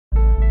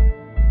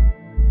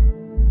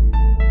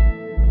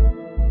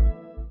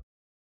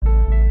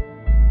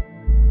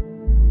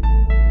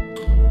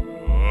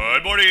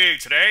morning.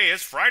 Today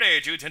is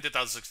Friday, June 10th,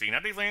 2016.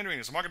 I'm Dave Landry, and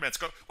this market bets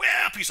go.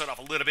 Well, peace out off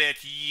a little bit.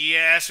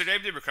 Yesterday,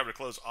 we did recover to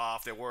close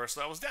off their worst.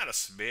 So I was down a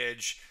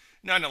smidge.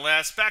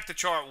 Nonetheless, back the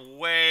chart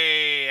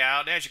way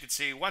out. And as you can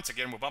see, once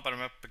again, we're bumping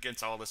them up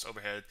against all this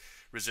overhead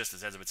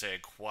resistance, as I've been saying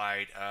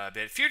quite a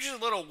bit. Futures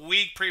a little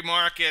weak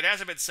pre-market, as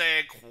I've been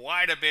saying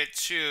quite a bit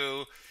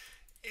too.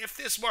 If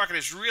this market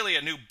is really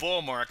a new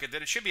bull market,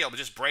 then it should be able to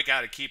just break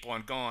out and keep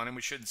on going, and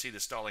we shouldn't see the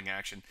stalling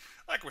action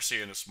like we're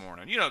seeing this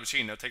morning. You know, the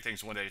machine, they'll take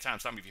things one day at a time.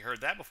 Some of you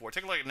heard that before.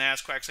 Take a look at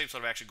NASDAQ, same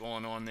sort of action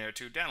going on there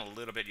too. Down a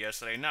little bit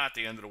yesterday, not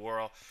the end of the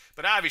world,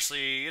 but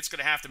obviously it's going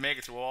to have to make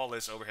it through all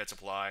this overhead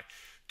supply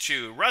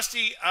too.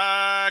 Rusty,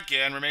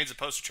 again, remains a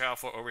poster child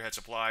for overhead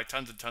supply.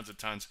 Tons and tons and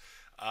tons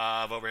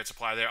of overhead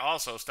supply there.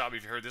 Also, stop me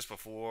if you heard this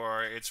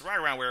before, it's right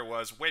around where it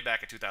was way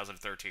back in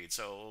 2013,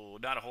 so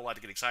not a whole lot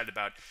to get excited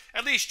about,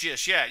 at least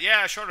just yet.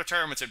 Yeah, shorter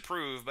term it's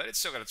improved, but it's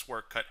still got its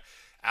work cut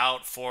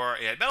out for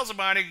it. Metals and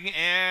mining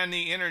and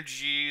the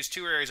energies,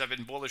 two areas I've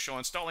been bullish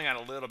on, stalling out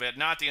a little bit.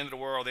 Not the end of the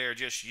world there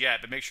just yet,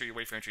 but make sure you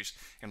wait for entries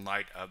in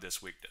light of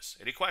this weakness.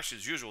 Any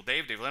questions? Usual,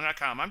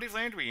 DaveLandry.com. I'm Dave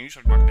Landry, and you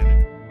should mark it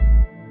in.